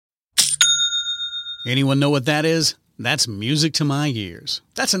Anyone know what that is? That's music to my ears.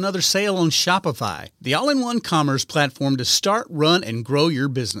 That's another sale on Shopify, the all-in-one commerce platform to start, run, and grow your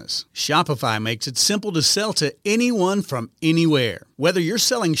business. Shopify makes it simple to sell to anyone from anywhere. Whether you're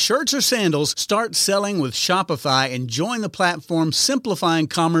selling shirts or sandals, start selling with Shopify and join the platform simplifying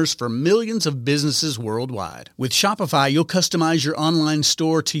commerce for millions of businesses worldwide. With Shopify, you'll customize your online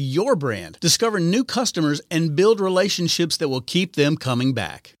store to your brand, discover new customers, and build relationships that will keep them coming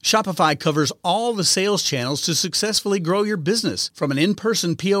back. Shopify covers all the sales channels to successfully grow your business, from an in-person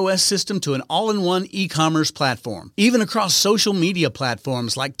POS system to an all-in-one e-commerce platform, even across social media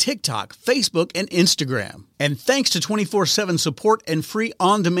platforms like TikTok, Facebook, and Instagram. And thanks to 24/7 support and free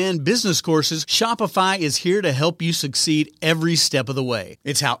on-demand business courses, Shopify is here to help you succeed every step of the way.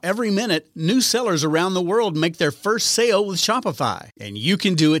 It's how every minute, new sellers around the world make their first sale with Shopify. And you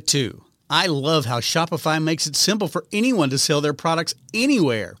can do it too. I love how Shopify makes it simple for anyone to sell their products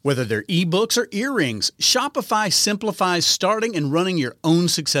anywhere. Whether they're ebooks or earrings, Shopify simplifies starting and running your own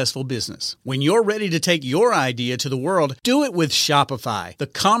successful business. When you're ready to take your idea to the world, do it with Shopify, the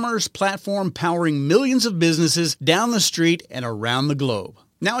commerce platform powering millions of businesses down the street and around the globe.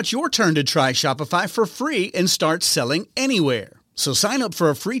 Now it's your turn to try Shopify for free and start selling anywhere. So sign up for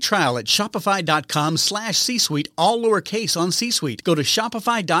a free trial at shopify.com/C-Suite, all lowercase on C-Suite. Go to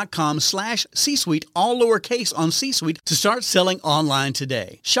shopify.com/C-Suite, all lowercase on C-Suite to start selling online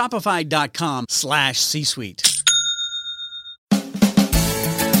today. Shopify.com/C-Suite.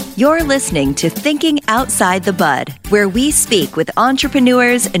 You're listening to Thinking Outside the Bud, where we speak with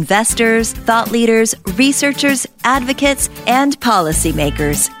entrepreneurs, investors, thought leaders, researchers, advocates, and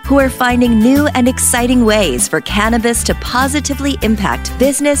policymakers who are finding new and exciting ways for cannabis to positively impact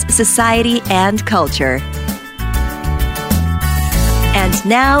business, society, and culture. And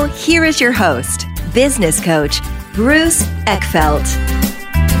now, here is your host, business coach, Bruce Eckfeldt.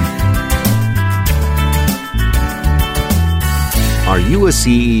 Are you a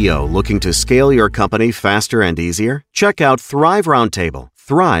CEO looking to scale your company faster and easier? Check out Thrive Roundtable.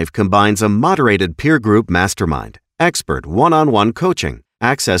 Thrive combines a moderated peer group mastermind, expert one-on-one coaching,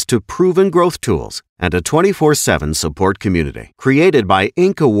 access to proven growth tools, and a 24/7 support community. Created by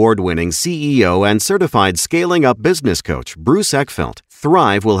Inc. award-winning CEO and certified scaling up business coach Bruce Eckfeldt,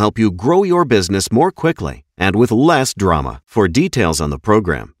 Thrive will help you grow your business more quickly and with less drama. For details on the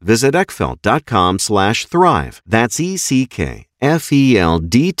program, visit eckfeldt.com/thrive. That's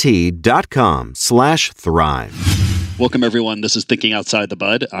ECKFELDT.com/thrive. Welcome, everyone. This is Thinking Outside the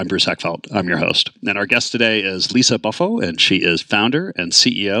Bud. I'm Bruce Eckfeldt. I'm your host. And our guest today is Lisa Buffo, and she is founder and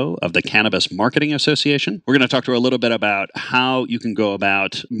CEO of the Cannabis Marketing Association. We're going to talk to her a little bit about how you can go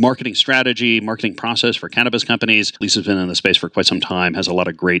about marketing strategy, marketing process for cannabis companies. Lisa's been in the space for quite some time, has a lot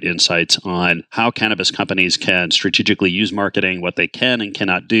of great insights on how cannabis companies can strategically use marketing, what they can and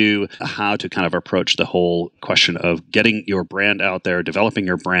cannot do, how to kind of approach the whole question of getting your brand out there, developing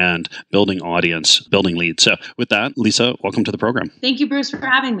your brand, building audience, building leads. So with that, Lisa, welcome to the program. Thank you, Bruce, for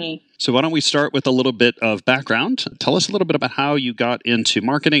having me. So why don't we start with a little bit of background? Tell us a little bit about how you got into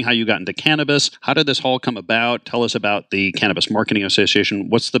marketing, how you got into cannabis. How did this all come about? Tell us about the Cannabis Marketing Association.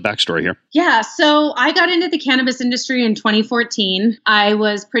 What's the backstory here? Yeah, so I got into the cannabis industry in 2014. I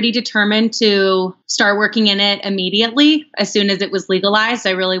was pretty determined to start working in it immediately as soon as it was legalized.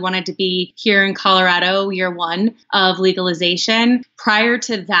 I really wanted to be here in Colorado year one of legalization. Prior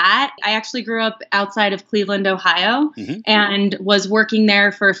to that, I actually grew up outside of Cleveland, Ohio, and was working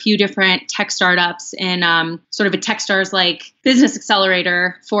there for a few different tech startups in sort of a Techstars-like business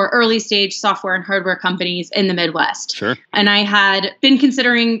accelerator for early stage software and hardware companies in the Midwest. Sure. And I had been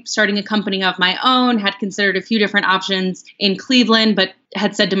considering starting a company of my own, had considered a few different options in Cleveland, but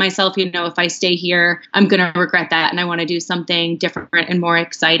had said to myself, if I stay here, I'm going to regret that. And I want to do something different and more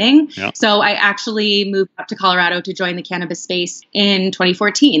exciting. Yep. So I actually moved up to Colorado to join the cannabis space in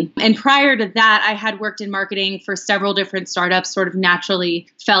 2014. And prior to that, I had worked in marketing for several different startups, sort of naturally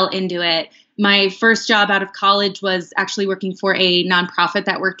fell into it. My first job out of college was actually working for a nonprofit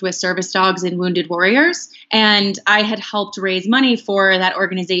that worked with service dogs and wounded warriors. And I had helped raise money for that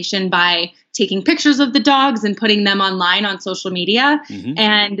organization by taking pictures of the dogs and putting them online on social media.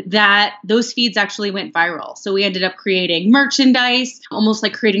 And those feeds actually went viral. So we ended up creating merchandise, almost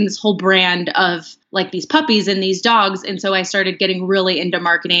like creating this whole brand of like these puppies and these dogs. And so I started getting really into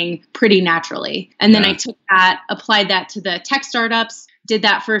marketing pretty naturally. And then I took that, applied that to the tech startups, did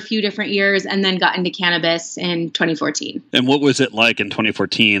that for a few different years, and then got into cannabis in 2014. And what was it like in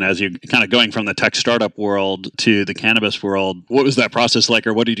 2014 as you're kind of going from the tech startup world to the cannabis world? What was that process like,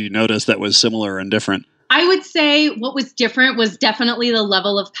 or what did you notice that was similar and different? I would say what was different was definitely the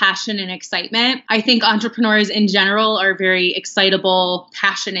level of passion and excitement. I think entrepreneurs in general are very excitable,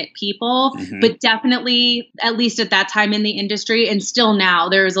 passionate people, but definitely, at least at that time in the industry and still now,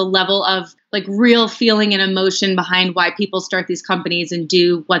 there is a level of like real feeling and emotion behind why people start these companies and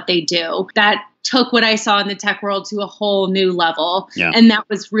do what they do. That took what I saw in the tech world to a whole new level. Yeah. And that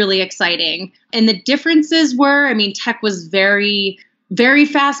was really exciting. And the differences were, I mean, tech was very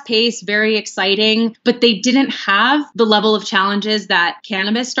fast paced, very exciting, but they didn't have the level of challenges that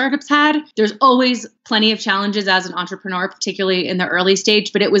cannabis startups had. There's always plenty of challenges as an entrepreneur, particularly in the early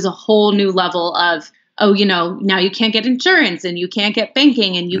stage, but it was a whole new level of, oh, now you can't get insurance and you can't get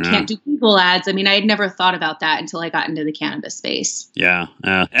banking and you can't do Google ads. I mean, I had never thought about that until I got into the cannabis space. Yeah.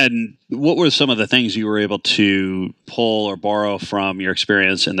 And what were some of the things you were able to pull or borrow from your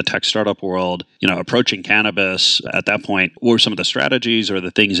experience in the tech startup world, approaching cannabis at that point? What were some of the strategies or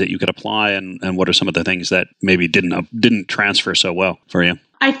the things that you could apply? And what are some of the things that maybe didn't transfer so well for you?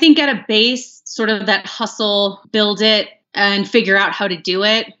 I think at a base, sort of that hustle, build it, and figure out how to do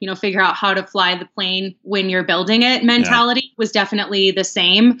it, figure out how to fly the plane when you're building it mentality was definitely the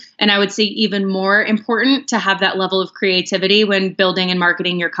same. And I would say even more important to have that level of creativity when building and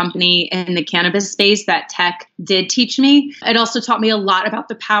marketing your company in the cannabis space that tech did teach me. It also taught me a lot about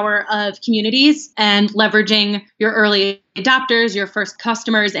the power of communities and leveraging your early adopters, your first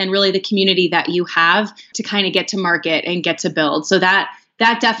customers, and really the community that you have to kind of get to market and get to build. So that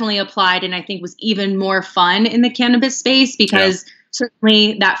definitely applied, and I think was even more fun in the cannabis space because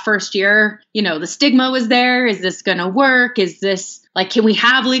certainly that first year, the stigma was there. Is this going to work? Is this can we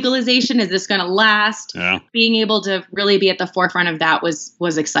have legalization? Is this going to last? Yeah. Being Being able to really be at the forefront of that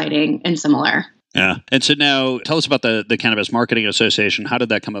was exciting and similar. Yeah. And so now tell us about the Cannabis Marketing Association. How did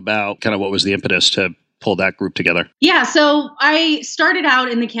that come about? Kind of what was the impetus to pull that group together? Yeah, so I started out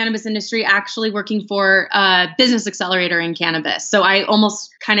in the cannabis industry actually working for a business accelerator in cannabis. So I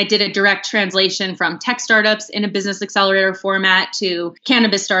almost kind of did a direct translation from tech startups in a business accelerator format to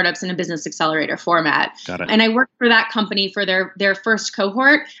cannabis startups in a business accelerator format. Got it. And I worked for that company for their first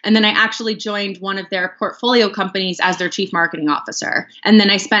cohort. And then I actually joined one of their portfolio companies as their chief marketing officer. And then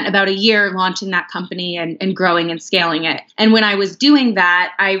I spent about a year launching that company and growing and scaling it. And when I was doing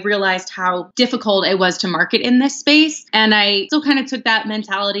that, I realized how difficult it was to market in this space. And I still kind of took that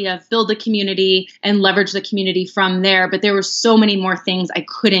mentality of build the community and leverage the community from there. But there were so many more things I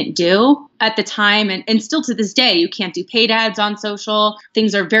couldn't do at the time. And still to this day, you can't do paid ads on social.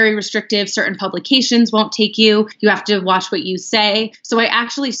 Things are very restrictive. Certain publications won't take you. You have to watch what you say. So I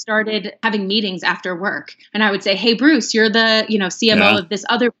actually started having meetings after work. And I would say, hey, Bruce, you're the CMO of this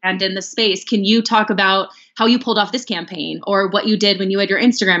other brand in the space. Can you talk about how you pulled off this campaign or what you did when you had your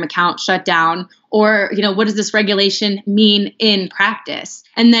Instagram account shut down? Or, what does this regulation mean in practice?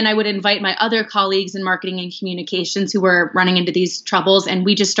 And then I would invite my other colleagues in marketing and communications who were running into these troubles. And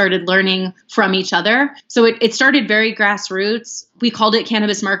we just started learning from each other. So it started very grassroots. We called it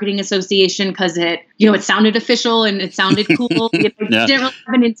Cannabis Marketing Association because it sounded official and it sounded cool. We didn't really have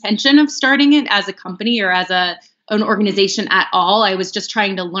an intention of starting it as a company or as an organization at all. I was just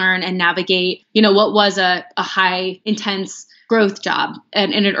trying to learn and navigate, what was a high intense growth job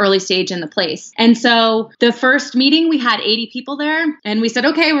and in an early stage in the place. And so the first meeting, we had 80 people there and we said,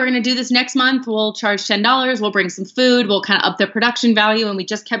 okay, we're going to do this next month. We'll charge $10. We'll bring some food. We'll kind of up the production value. And we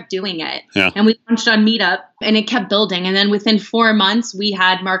just kept doing it. Yeah. And we launched on Meetup and it kept building. And then within 4 months, we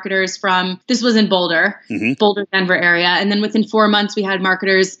had marketers this was in Boulder, Boulder, Denver area. And then within 4 months, we had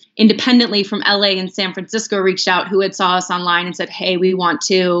marketers independently from LA and San Francisco reached out who had saw us online and said, hey, we want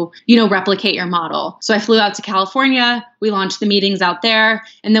to, replicate your model. So I flew out to California. We launched the meetings out there.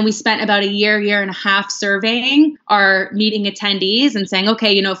 And then we spent about a year and a half surveying our meeting attendees and saying,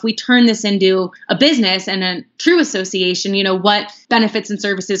 okay, if we turn this into a business and a true association, what benefits and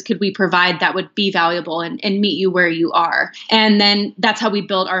services could we provide that would be valuable and meet you where you are? And then that's how we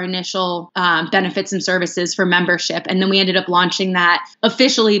built our initial benefits and services for membership. And then we ended up launching that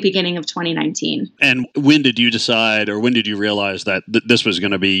officially beginning of 2019. And when did you decide or when did you realize that this was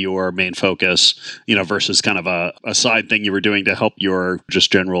going to be your main focus, versus kind of a side thing you were doing to help your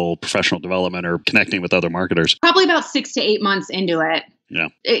just general professional development or connecting with other marketers? Probably about 6 to 8 months into it. Yeah.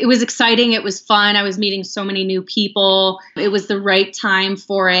 It was exciting. It was fun. I was meeting so many new people. It was the right time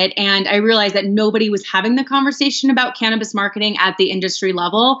for it. And I realized that nobody was having the conversation about cannabis marketing at the industry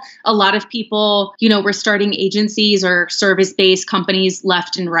level. A lot of people, were starting agencies or service-based companies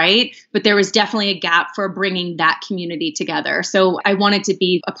left and right, but there was definitely a gap for bringing that community together. So I wanted to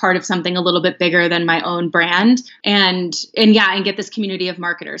be a part of something a little bit bigger than my own brand and get this community of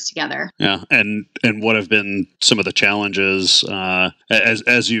marketers together. Yeah. And what have been some of the challenges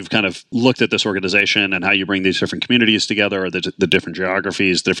as you've kind of looked at this organization and how you bring these different communities together, or the different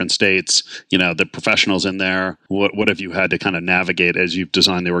geographies, different states, the professionals in there, what have you had to kind of navigate as you've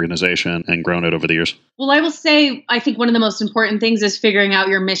designed the organization and grown it over the years? Well, I will say, I think one of the most important things is figuring out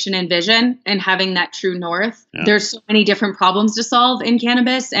your mission and vision and having that true north. Yeah. There's so many different problems to solve in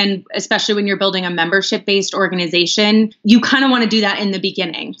cannabis, and especially when you're building a membership-based organization, you kind of want to do that in the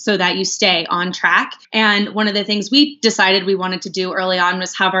beginning so that you stay on track. And one of the things we decided we wanted to do early on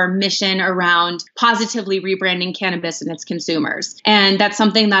was have our mission around positively rebranding cannabis and its consumers. And that's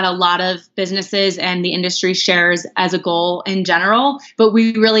something that a lot of businesses and the industry shares as a goal in general. But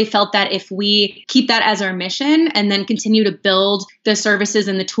we really felt that if we keep that as our mission and then continue to build the services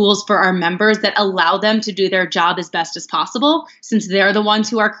and the tools for our members that allow them to do their job as best as possible, since they're the ones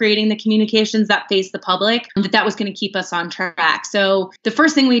who are creating the communications that face the public, that was going to keep us on track. So the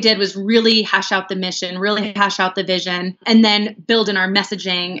first thing we did was really hash out the mission, really hash out the vision, and then build in our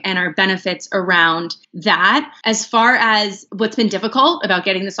messaging and our benefits around that. As far as what's been difficult about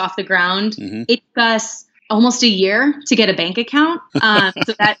getting this off the ground, it took us almost a year to get a bank account.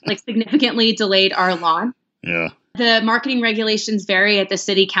 So that significantly delayed our launch. Yeah. The marketing regulations vary at the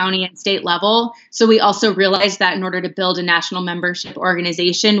city, county, and state level. So we also realized that in order to build a national membership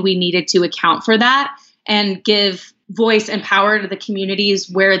organization, we needed to account for that and give voice and power to the communities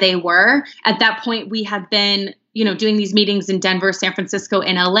where they were. At that point, we had been doing these meetings in Denver, San Francisco,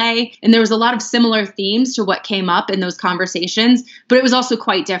 and LA. And there was a lot of similar themes to what came up in those conversations, but it was also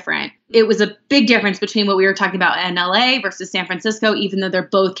quite different. It was a big difference between what we were talking about in LA versus San Francisco, even though they're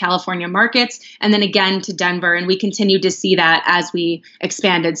both California markets, and then again to Denver. And we continued to see that as we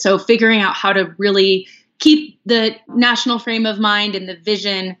expanded. So figuring out how to really keep the national frame of mind and the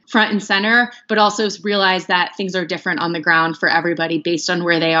vision front and center, but also realize that things are different on the ground for everybody based on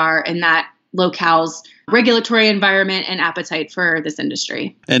where they are in that locale's regulatory environment and appetite for this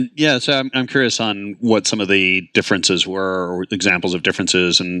industry. And yeah, so I'm curious on what some of the differences were, or examples of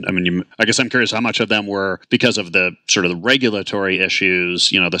differences. And I guess I'm curious how much of them were because of the sort of the regulatory issues,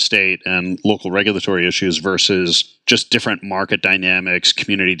 the state and local regulatory issues versus just different market dynamics,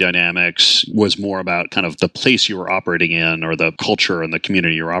 community dynamics, was more about kind of the place you were operating in or the culture and the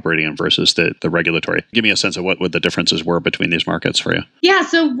community you're operating in versus the regulatory. Give me a sense of what the differences were between these markets for you. Yeah.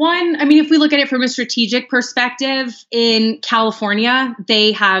 So one, if we look at it from a strategic perspective, in California,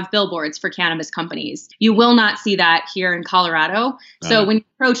 they have billboards for cannabis companies. You will not see that here in Colorado. So when you're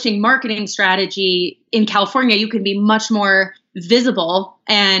approaching marketing strategy in California, you can be much more visible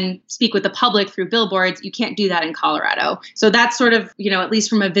and speak with the public through billboards. You can't do that in Colorado. So that's sort of, at least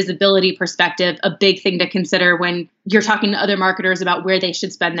from a visibility perspective, a big thing to consider when you're talking to other marketers about where they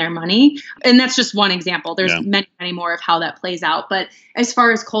should spend their money. And that's just one example. There's many, many more of how that plays out. But as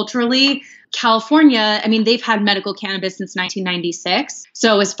far as culturally, California, they've had medical cannabis since 1996.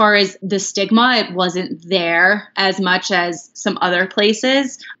 So as far as the stigma, it wasn't there as much as some other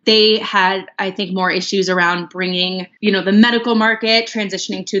places. They had, I think, more issues around bringing, the medical market,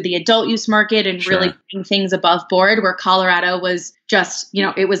 transitioning to the adult use market, and really putting things above board, where Colorado was just,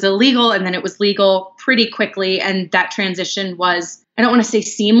 it was illegal and then it was legal pretty quickly. And that transition was, I don't want to say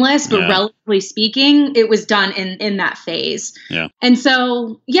seamless, but relatively speaking, it was done in that phase. Yeah. And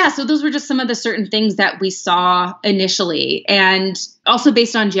so those were just some of the certain things that we saw initially. And also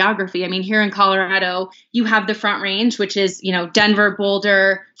based on geography. Here in Colorado, you have the Front Range, which is, Denver,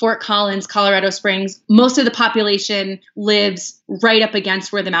 Boulder, Fort Collins, Colorado Springs. Most of the population lives right up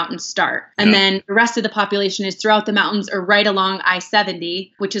against where the mountains start. And then the rest of the population is throughout the mountains or right along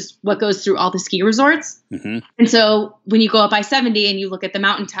I-70, which is what goes through all the ski resorts. Mm-hmm. And so when you go up I-70 and you look at the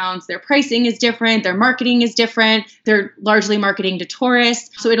mountain towns, their pricing is different. Their marketing is different. They're largely marketing to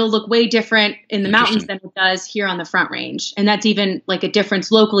tourists. So it'll look way different in the mountains than it does here on the Front Range. And that's even like a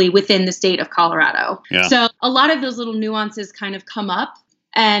difference locally within the state of Colorado. Yeah. So a lot of those little nuances kind of come up.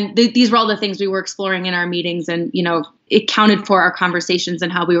 And these were all the things we were exploring in our meetings, and, it counted for our conversations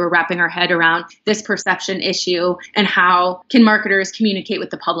and how we were wrapping our head around this perception issue and how can marketers communicate with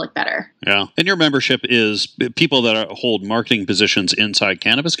the public better. Yeah. And your membership is people that hold marketing positions inside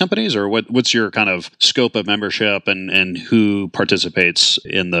cannabis companies, or what's your kind of scope of membership and who participates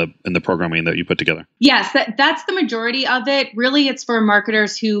in the programming that you put together? Yes, that's the majority of it. Really, it's for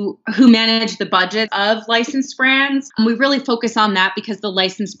marketers who manage the budget of licensed brands. We really focus on that because the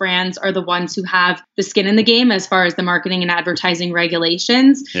licensed brands are the ones who have the skin in the game as far as the marketing marketing and advertising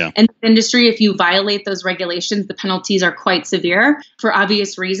regulations. Yeah. And the industry, if you violate those regulations, the penalties are quite severe for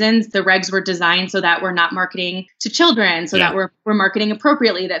obvious reasons. The regs were designed so that we're not marketing to children, so that we're marketing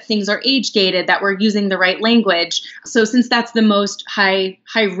appropriately, that things are age gated, that we're using the right language. So since that's the most high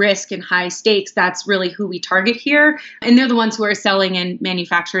risk and high stakes, that's really who we target here. And they're the ones who are selling and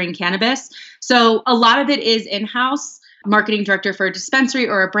manufacturing cannabis. So a lot of it is in-house. Marketing director for a dispensary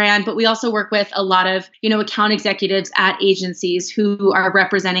or a brand, but we also work with a lot of, account executives at agencies who are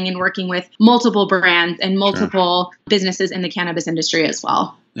representing and working with multiple brands and multiple businesses in the cannabis industry as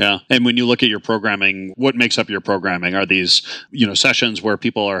well. Yeah. And when you look at your programming, what makes up your programming? Are these, sessions where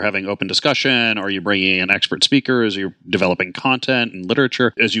people are having open discussion? Are you bringing in expert speakers? Are you developing content and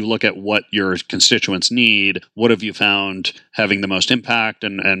literature? As you look at what your constituents need, what have you found having the most impact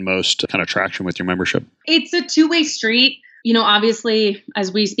and most kind of traction with your membership? It's a two-way street. Obviously,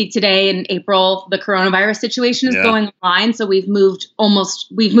 as we speak today in April, the coronavirus situation is going online. So we've moved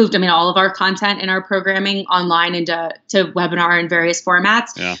all of our content and our programming online into webinar and various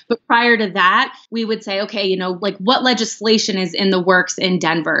formats. Yeah. But prior to that, we would say, okay, what legislation is in the works in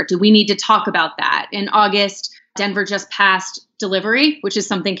Denver? Do we need to talk about that? In August, Denver just passed delivery, which is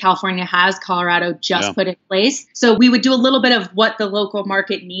something California has, Colorado just put in place. So we would do a little bit of what the local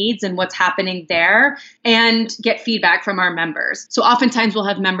market needs and what's happening there and get feedback from our members. So oftentimes we'll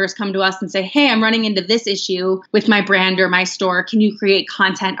have members come to us and say, hey, I'm running into this issue with my brand or my store. Can you create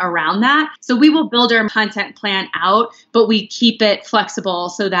content around that? So we will build our content plan out, but we keep it flexible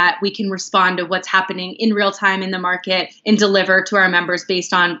so that we can respond to what's happening in real time in the market and deliver to our members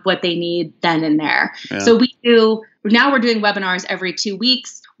based on what they need then and there. Yeah. So now we're doing webinars every 2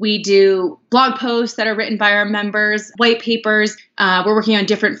 weeks. We do blog posts that are written by our members, white papers. We're working on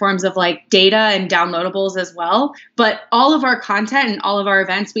different forms of data and downloadables as well. But all of our content and all of our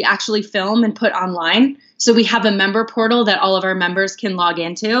events, we actually film and put online. So we have a member portal that all of our members can log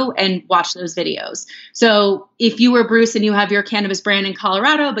into and watch those videos. So if you were Bruce and you have your cannabis brand in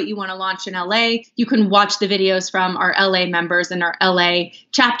Colorado, but you want to launch in LA, you can watch the videos from our LA members and our LA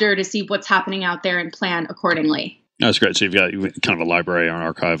chapter to see what's happening out there and plan accordingly. That's great. So you've got kind of a library or an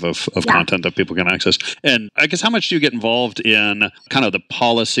archive of content that people can access. And I guess how much do you get involved in kind of the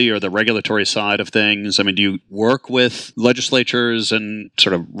policy or the regulatory side of things? I mean, do you work with legislatures and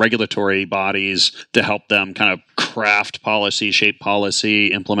sort of regulatory bodies to help them kind of craft policy, shape policy,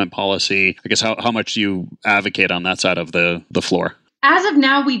 implement policy? I guess how much do you advocate on that side of the floor? As of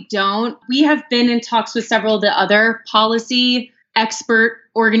now, we don't. We have been in talks with several of the other policy expert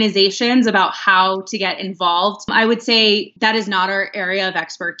organizations about how to get involved. I would say that is not our area of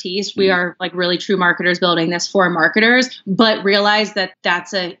expertise. We are really true marketers building this for marketers, but realize that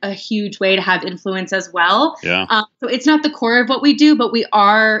that's a huge way to have influence as well. Yeah. So it's not the core of what we do, but we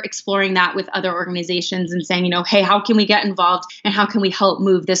are exploring that with other organizations and saying, hey, how can we get involved and how can we help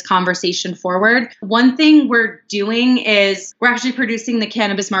move this conversation forward? One thing we're doing is we're actually producing the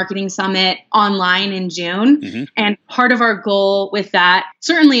Cannabis Marketing Summit online in June. Mm-hmm. And part of our goal with that,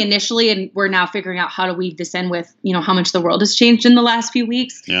 certainly initially, and we're now figuring out how to weave this in with, how much the world has changed in the last few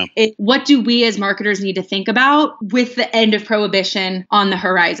weeks. Yeah. What do we as marketers need to think about with the end of prohibition on the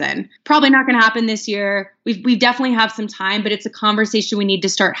horizon? Probably not going to happen this year. We definitely have some time, but it's a conversation we need to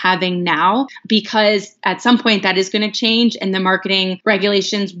start having now because at some point that is going to change and the marketing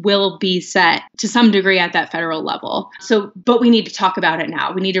regulations will be set to some degree at that federal level. So, but we need to talk about it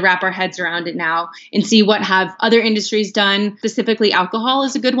now. We need to wrap our heads around it now and see what have other industries done. Specifically, alcohol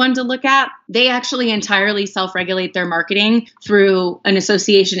is a good one to look at. They actually entirely self-regulate their marketing through an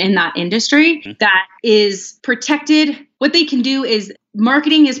association in that industry that is protected. What they can do is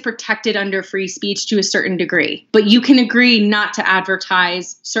marketing is protected under free speech to a certain degree, but you can agree not to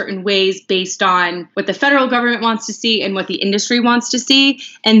advertise certain ways based on what the federal government wants to see and what the industry wants to see.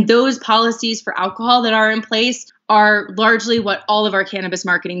 And those policies for alcohol that are in place are largely what all of our cannabis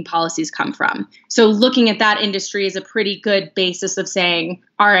marketing policies come from. So looking at that industry is a pretty good basis of saying,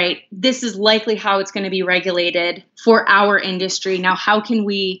 all right, this is likely how it's going to be regulated for our industry. Now, how can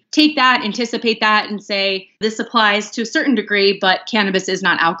we take that, anticipate that, and say, this applies to a certain degree, but cannabis is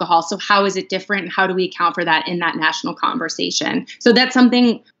not alcohol. So how is it different? How do we account for that in that national conversation? So that's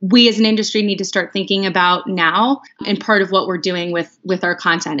something we as an industry need to start thinking about now, and part of what we're doing with our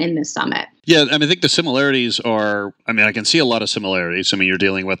content in this summit. Yeah, I think the similarities are, I can see a lot of similarities. You're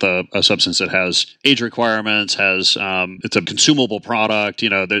dealing with a substance that has age requirements, it's a consumable product.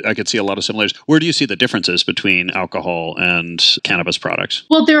 I could see a lot of similarities. Where do you see the differences between alcohol and cannabis products?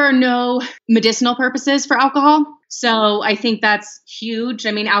 Well, there are no medicinal purposes for alcohol. So I think that's huge.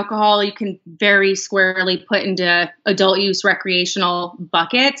 Alcohol you can very squarely put into adult use recreational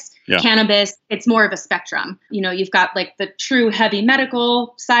buckets. Yeah. Cannabis, it's more of a spectrum. You've got like the true heavy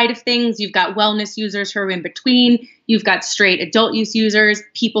medical side of things. You've got wellness users who are in between. You've got straight adult use users,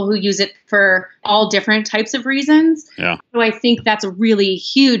 people who use it for all different types of reasons. Yeah. So I think that's a really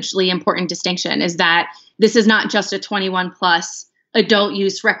hugely important distinction, is that this is not just a 21 plus adult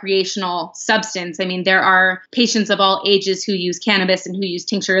use recreational substance. I mean, there are patients of all ages who use cannabis and who use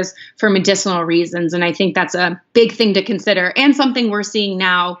tinctures for medicinal reasons. And I think that's a big thing to consider. And something we're seeing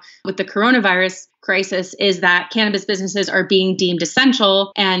now with the coronavirus crisis is that cannabis businesses are being deemed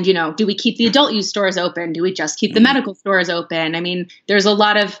essential. And, do we keep the adult use stores open? Do we just keep the medical stores open? I mean, there's a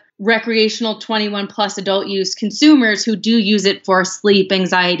lot of recreational 21 plus adult use consumers who do use it for sleep,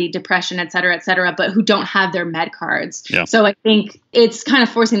 anxiety, depression, et cetera, but who don't have their med cards. Yeah. So I think it's kind of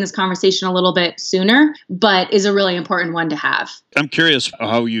forcing this conversation a little bit sooner, but is a really important one to have. I'm curious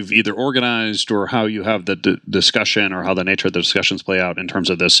how you've either organized or how you have the discussion, or how the nature of the discussions play out in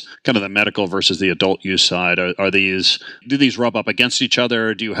terms of this kind of the medical versus the adult use side. Do these rub up against each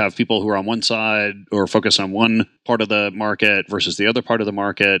other? Do you have people who are on one side or focus on one part of the market versus the other part of the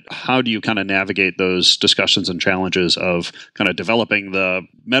market? How do you kind of navigate those discussions and challenges of kind of developing the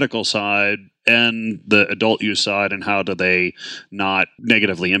medical side and the adult use side, and how do they not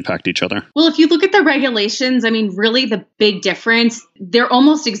negatively impact each other? Well, if you look at the regulations, I mean, really the big difference, they're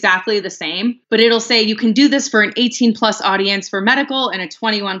almost exactly the same, but it'll say you can do this for an 18 plus audience for medical and a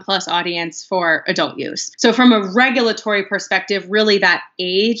 21 plus audience for adult use. So from a regulatory perspective, really that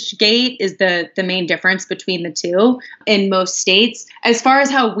age gate is the main difference between the two in most states. As far as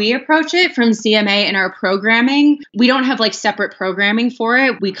how we approach it from CMA and our programming, we don't have like separate programming for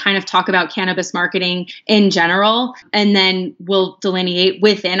it. We kind of talk about cannabis marketing in general, and then we'll delineate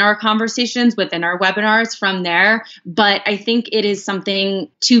within our conversations, within our webinars from there. But I think it is something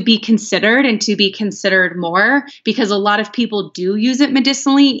to be considered, and to be considered more, because a lot of people do use it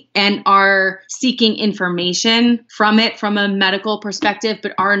medicinally and are seeking information from it from a medical perspective,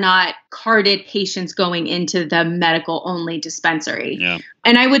 but are not carded patients going into the medical only dispensary. Yeah.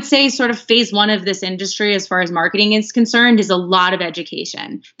 And I would say sort of phase one of this industry, as far as marketing is concerned, is a lot of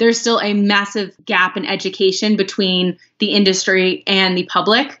education. There's still a massive gap in education between the industry and the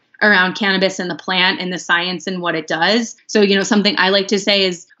public around cannabis and the plant and the science and what it does. So, something I like to say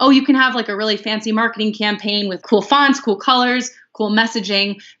is, you can have like a really fancy marketing campaign with cool fonts, cool colors, cool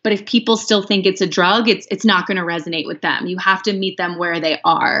messaging, but if people still think it's a drug, it's not going to resonate with them. You have to meet them where they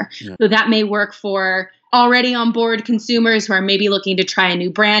are. Yeah. So that may work for already on board consumers who are maybe looking to try a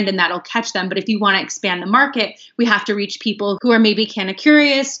new brand, and that'll catch them. But if you want to expand the market, we have to reach people who are maybe kind of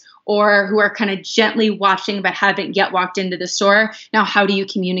curious, or who are kind of gently watching but haven't yet walked into the store. Now, how do you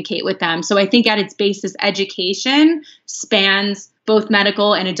communicate with them? So I think at its basis, education spans both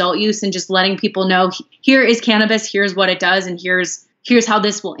medical and adult use, and just letting people know, here is cannabis, here's what it does, and here's how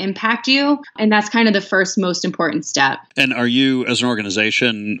this will impact you. And that's kind of the first most important step. And are you, as an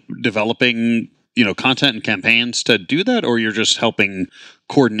organization, developing content and campaigns to do that, or you're just helping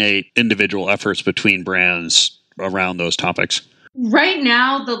coordinate individual efforts between brands around those topics? Right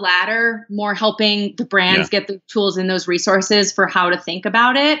now, the latter, more helping the brands get the tools and those resources for how to think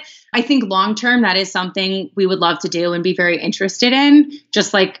about it. I think long term, that is something we would love to do and be very interested in,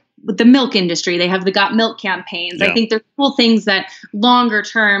 just like with the milk industry. They have the Got Milk campaigns. Yeah. I think they're cool things that longer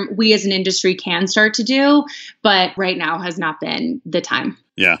term we as an industry can start to do, but right now has not been the time.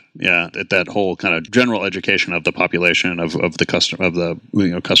 Yeah. That whole kind of general education of the population of the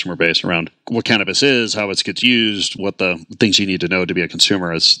customer base around what cannabis is, how it gets used, what the things you need to know to be a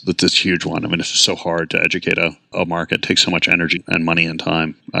consumer is this huge one. I mean, it's just so hard to educate a market. It takes so much energy and money and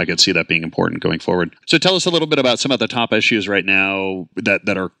time. I could see that being important going forward. So tell us a little bit about some of the top issues right now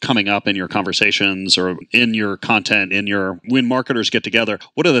that are coming up in your conversations or in your content, when marketers get together.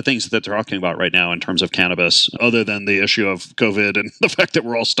 What are the things that they're talking about right now in terms of cannabis, other than the issue of COVID and the fact that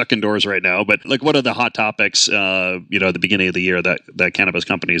we're all stuck indoors right now? But like, what are the hot topics, at the beginning of the year that cannabis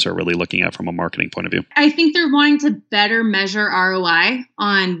companies are really looking at from a marketing point of view? I think they're wanting to better measure ROI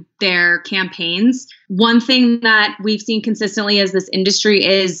on their campaigns. One thing that we've seen consistently as this industry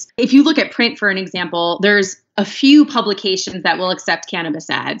is, if you look at print, for an example, there's a few publications that will accept cannabis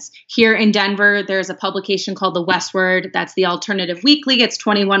ads. Here in Denver, there's a publication called The Westward. That's the alternative weekly. It's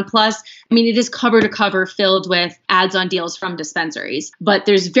 21 plus. I mean, it is cover to cover filled with ads on deals from dispensaries. But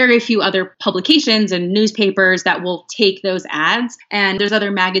there's very few other publications and newspapers that will take those ads. And there's other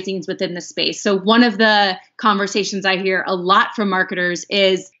magazines within the space. So one of the conversations I hear a lot from marketers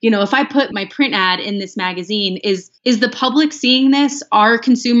is, if I put my print ad in this magazine, is the public seeing this? Are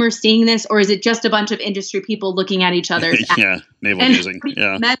consumers seeing this? Or is it just a bunch of industry people looking at each other's ads? Yeah, navel gazing.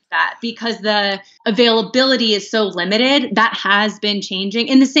 Yeah. Meant that because the availability is so limited, that has been changing.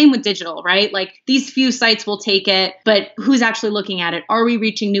 And the same with digital, right? Like these few sites will take it, but who's actually looking at it? Are we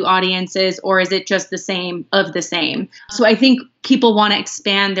reaching new audiences, or is it just the same of the same? So I think people want to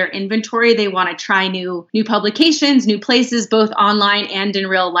expand their inventory. They want to try new publications, new places, both online and in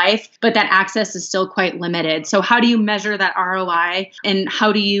real life, but that access is still quite limited. So how do you measure that ROI, and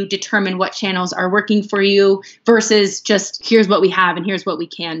how do you determine what channels are working for you versus just here's what we have and here's what we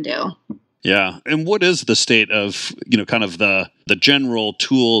can do? Yeah. And what is the state of, kind of the general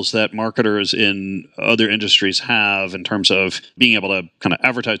tools that marketers in other industries have in terms of being able to kind of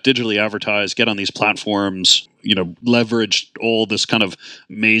digitally advertise, get on these platforms, leverage all this kind of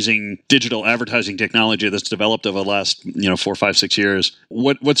amazing digital advertising technology that's developed over the last, 4, 5, 6 years?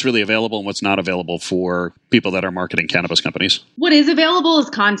 What's really available and what's not available for people that are marketing cannabis companies? What is available is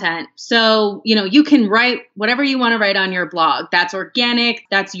content. So, you can write whatever you want to write on your blog. That's organic.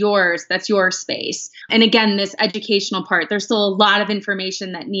 That's yours. That's your space. And again, this educational part, there's still a lot of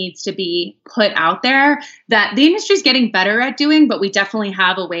information that needs to be put out there that the industry is getting better at doing, but we definitely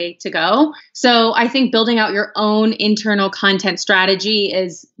have a way to go. So I think building out your own internal content strategy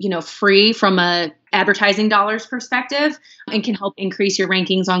is, free from a advertising dollars perspective and can help increase your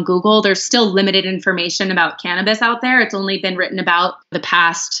rankings on Google. There's still limited information about cannabis out there. It's only been written about the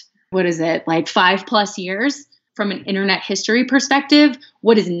past, 5+ years. From an internet history perspective,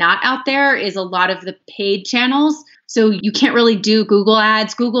 what is not out there is a lot of the paid channels. So you can't really do Google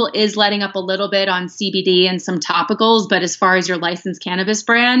ads. Google is letting up a little bit on CBD and some topicals, but as far as your licensed cannabis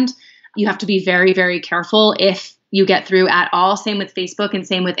brand, you have to be very, very careful if you get through at all. Same with Facebook and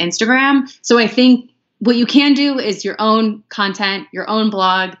same with Instagram. So I think what you can do is your own content, your own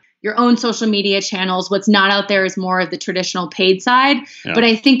blog, your own social media channels. What's not out there is more of the traditional paid side. Yeah. But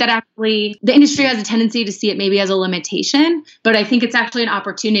I think that actually the industry has a tendency to see it maybe as a limitation, but I think it's actually an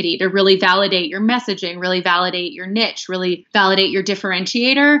opportunity to really validate your messaging, really validate your niche, really validate your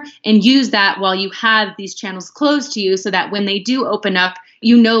differentiator, and use that while you have these channels closed to you so that when they do open up,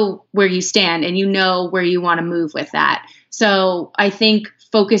 you know where you stand and you know where you want to move with that. So I think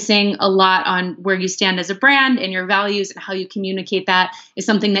focusing a lot on where you stand as a brand and your values and how you communicate that is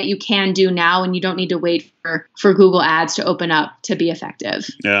something that you can do now, and you don't need to wait for Google ads to open up to be effective.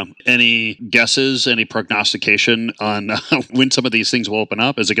 Yeah. Any guesses, any prognostication on when some of these things will open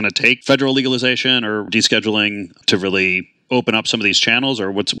up? Is it going to take federal legalization or descheduling to really open up some of these channels,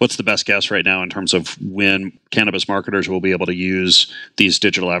 or what's the best guess right now in terms of when cannabis marketers will be able to use these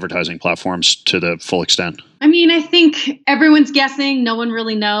digital advertising platforms to the full extent? I mean, I think everyone's guessing. No one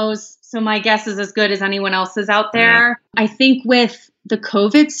really knows. So my guess is as good as anyone else's out there. Yeah. I think with the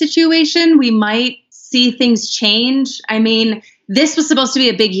COVID situation, we might see things change. I mean, this was supposed to be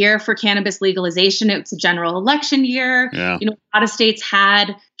a big year for cannabis legalization. It's a general election year. Yeah. A lot of states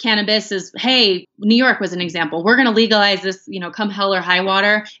had cannabis as, hey, New York was an example. We're going to legalize this, come hell or high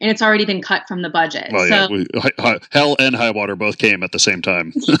water. And it's already been cut from the budget. Well, hell and high water both came at the same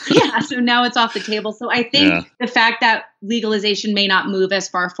time. Yeah. So now it's off the table. So I think the fact that legalization may not move as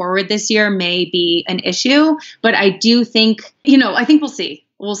far forward this year may be an issue. But I do think, I think we'll see.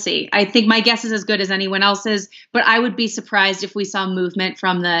 We'll see. I think my guess is as good as anyone else's, but I would be surprised if we saw movement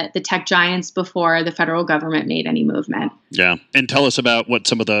from the tech giants before the federal government made any movement. Yeah. And tell us about what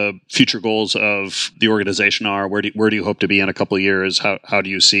some of the future goals of the organization are. Where do you hope to be in a couple of years? How do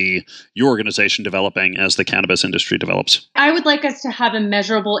you see your organization developing as the cannabis industry develops? I would like us to have a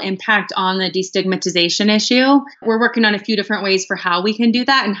measurable impact on the destigmatization issue. We're working on a few different ways for how we can do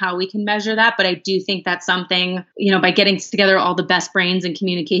that and how we can measure that. But I do think that's something, by getting together all the best brains and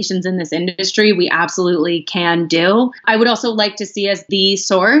communications in this industry, we absolutely can do. I would also like to see us the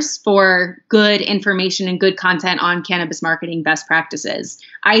source for good information and good content on cannabis marketing best practices.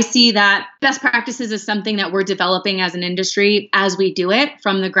 I see that best practices is something that we're developing as an industry as we do it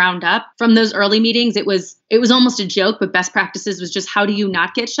from the ground up. From those early meetings, it was almost a joke, but best practices was just how do you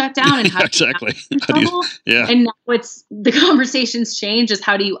not get shut down and how exactly. And now it's the conversations change, is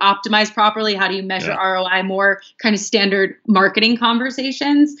how do you optimize properly? How do you measure ROI? More kind of standard marketing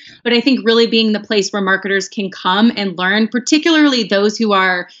conversations. But I think really being the place where marketers can come and learn, particularly those who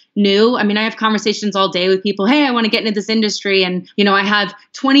are new. I mean, I have conversations all day with people. Hey, I want to get into this industry. And, I have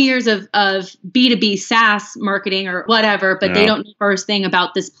 20 years of B2B SaaS marketing or whatever, but they don't know the first thing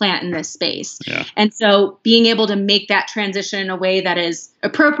about this plant in this space. Yeah. And so being able to make that transition in a way that is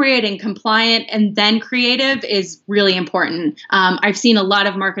appropriate and compliant and then creative is really important. I've seen a lot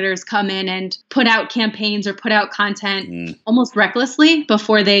of marketers come in and put out campaigns or put out content almost recklessly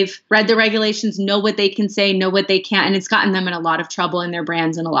before they've read the regulations, know what they can say, know what they can't. And it's gotten them in a lot of trouble and their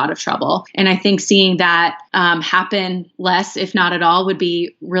brands in a lot of trouble. And I think seeing that happen less, if not at all, would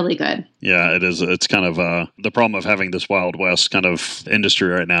be really good. Yeah, it is. It's kind of the problem of having this Wild West kind of industry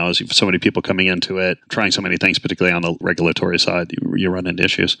right now is you have so many people coming into it, trying so many things, particularly on the regulatory side. You run into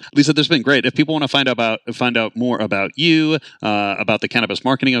issues. Lisa, this has been great. If people want to find out more about you, about the Cannabis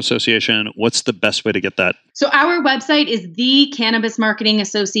Marketing Association, what's the best way to get that? So our website is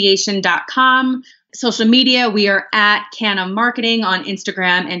thecannabismarketingassociation.com. Social media, we are at Canna Marketing on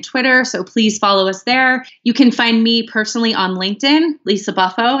Instagram and Twitter, so please follow us there. You can find me personally on LinkedIn, Lisa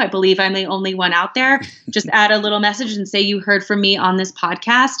Buffo. I believe I'm the only one out there. Just add a little message and say you heard from me on this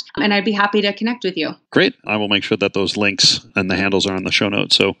podcast, and I'd be happy to connect with you. Great. I will make sure that those links and the handles are on the show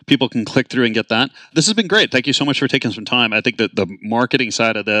notes so people can click through and get that. This has been great. Thank you so much for taking some time. I think that the marketing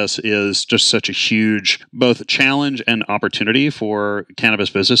side of this is just such a huge both challenge and opportunity for cannabis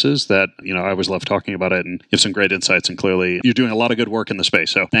businesses that, I always love talking about it, and you have some great insights, and clearly you're doing a lot of good work in the space.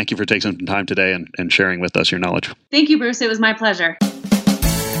 So thank you for taking some time today and sharing with us your knowledge. Thank you, Bruce. It was my pleasure.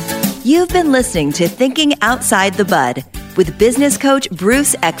 You've been listening to Thinking Outside the Bud with business coach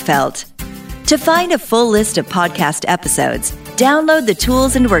Bruce Eckfeldt. To find a full list of podcast episodes, download the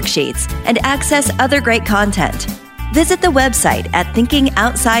tools and worksheets, and access other great content, visit the website at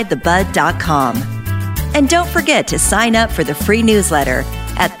thinkingoutsidethebud.com. And don't forget to sign up for the free newsletter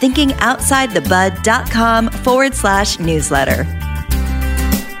at thinkingoutsidethebud.com/newsletter.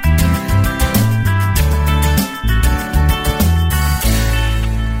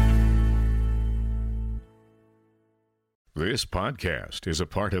 This podcast is a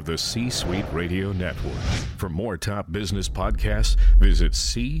part of the C-Suite Radio Network. For more top business podcasts, visit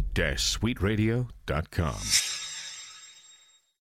c-suiteradio.com.